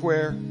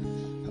everywhere.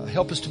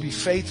 Help us to be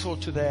faithful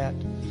to that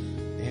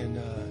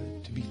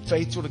and to be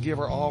faithful to give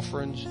our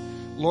offerings.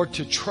 Lord,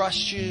 to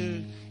trust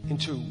you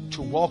and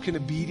to walk in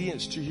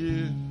obedience to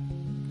you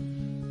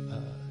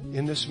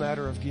in this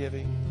matter of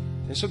giving.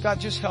 And so, God,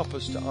 just help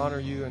us to honor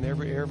you in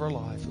every area of our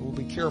life. And we'll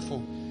be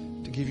careful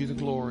to give you the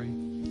glory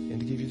and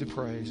to give you the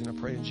praise. And I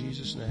pray in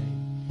Jesus'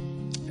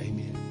 name,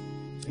 amen.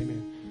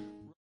 Amen.